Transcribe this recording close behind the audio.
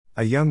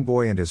A young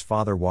boy and his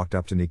father walked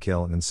up to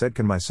Nikhil and said,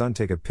 "Can my son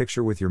take a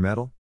picture with your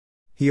medal?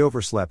 He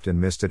overslept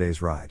and missed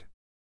today's ride."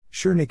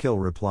 "Sure," Nikhil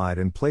replied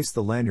and placed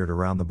the lanyard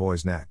around the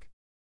boy's neck.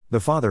 The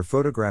father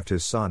photographed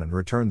his son and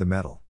returned the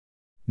medal.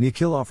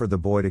 Nikhil offered the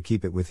boy to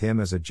keep it with him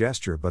as a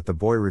gesture, but the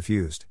boy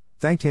refused,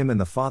 thanked him, and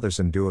the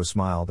father-son duo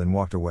smiled and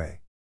walked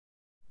away.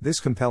 This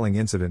compelling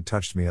incident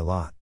touched me a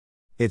lot.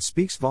 It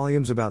speaks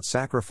volumes about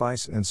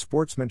sacrifice and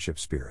sportsmanship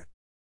spirit.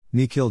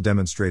 Nikhil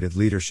demonstrated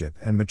leadership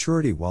and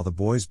maturity, while the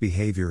boy's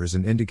behavior is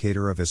an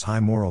indicator of his high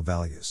moral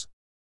values.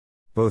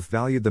 Both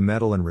valued the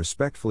medal and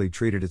respectfully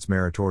treated its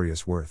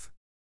meritorious worth.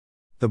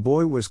 The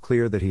boy was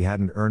clear that he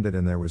hadn't earned it,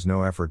 and there was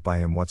no effort by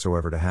him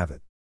whatsoever to have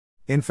it.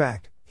 In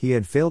fact, he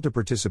had failed to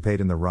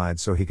participate in the ride,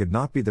 so he could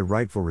not be the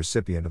rightful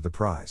recipient of the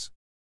prize.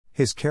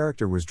 His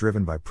character was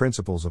driven by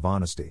principles of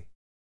honesty.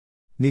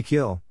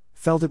 Nikhil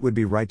felt it would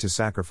be right to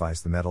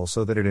sacrifice the medal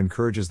so that it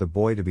encourages the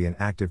boy to be an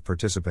active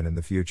participant in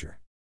the future.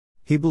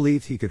 He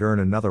believed he could earn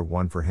another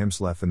one for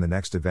himself in the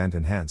next event,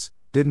 and hence,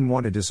 didn't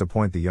want to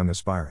disappoint the young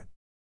aspirant.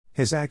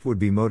 His act would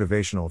be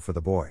motivational for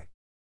the boy.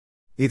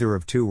 Either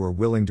of two were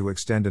willing to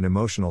extend an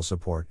emotional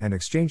support and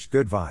exchanged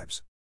good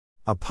vibes.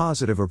 A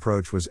positive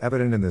approach was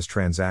evident in this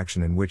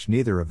transaction, in which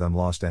neither of them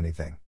lost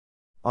anything.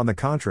 On the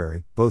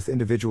contrary, both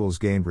individuals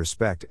gained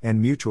respect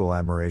and mutual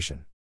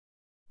admiration.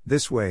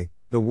 This way,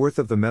 the worth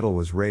of the medal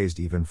was raised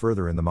even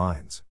further in the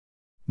minds.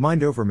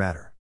 Mind over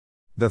matter.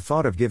 The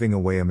thought of giving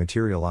away a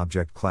material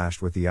object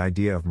clashed with the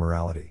idea of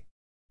morality.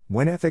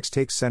 When ethics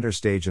takes center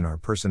stage in our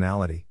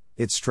personality,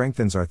 it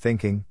strengthens our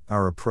thinking,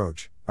 our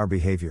approach, our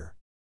behavior.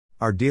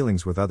 Our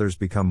dealings with others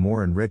become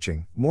more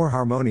enriching, more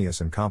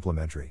harmonious and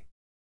complementary.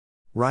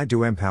 Ride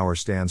to Empower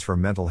stands for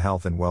mental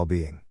health and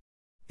well-being.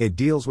 It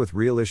deals with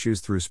real issues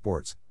through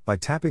sports, by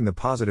tapping the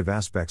positive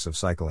aspects of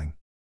cycling.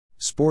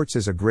 Sports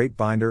is a great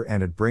binder,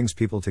 and it brings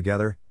people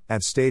together,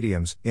 at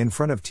stadiums, in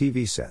front of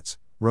TV sets,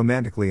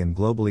 romantically and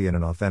globally, in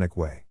an authentic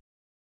way.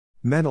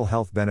 Mental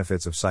health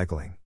benefits of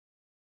cycling.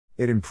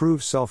 It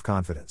improves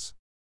self-confidence.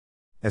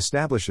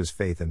 Establishes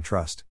faith and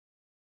trust.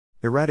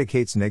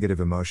 Eradicates negative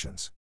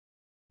emotions.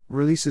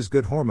 Releases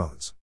good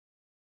hormones.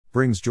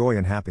 Brings joy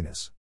and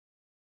happiness.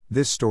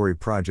 This story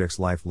projects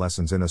life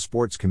lessons in a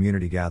sports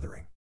community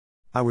gathering.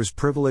 I was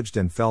privileged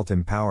and felt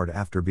empowered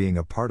after being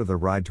a part of the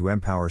Ride to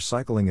Empower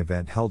cycling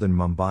event held in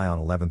Mumbai on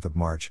 11th of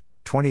March,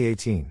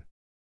 2018.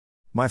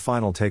 My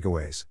final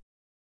takeaways.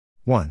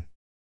 1.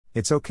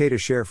 It's okay to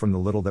share from the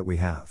little that we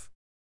have.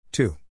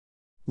 2.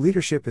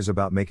 Leadership is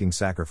about making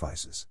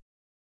sacrifices.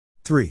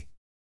 3.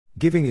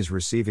 Giving is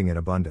receiving in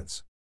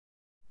abundance.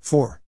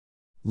 4.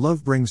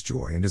 Love brings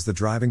joy and is the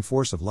driving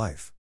force of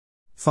life.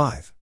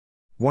 5.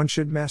 One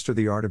should master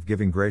the art of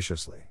giving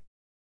graciously.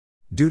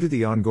 Due to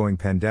the ongoing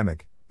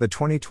pandemic, the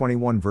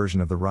 2021 version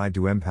of the Ride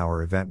to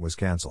Empower event was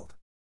cancelled.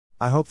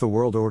 I hope the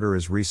world order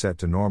is reset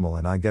to normal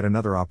and I get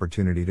another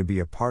opportunity to be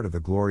a part of the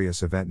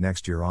glorious event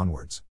next year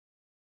onwards.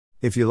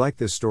 If you like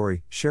this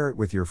story, share it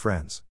with your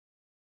friends.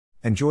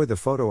 Enjoy the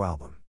photo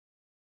album.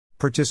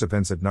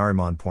 Participants at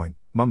Nariman Point,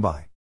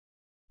 Mumbai.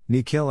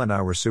 Nikhil and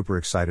I were super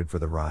excited for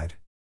the ride.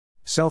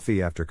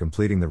 Selfie after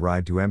completing the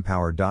Ride to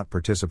Empower.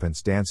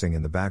 Participants dancing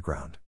in the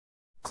background.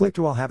 Clicked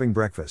while having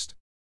breakfast.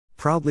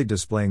 Proudly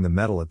displaying the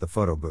medal at the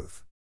photo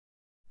booth.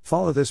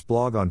 Follow this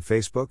blog on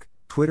Facebook,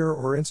 Twitter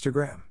or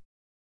Instagram.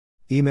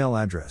 Email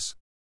address.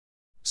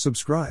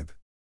 Subscribe.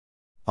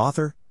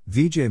 Author,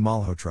 Vijay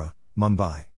Malhotra, Mumbai.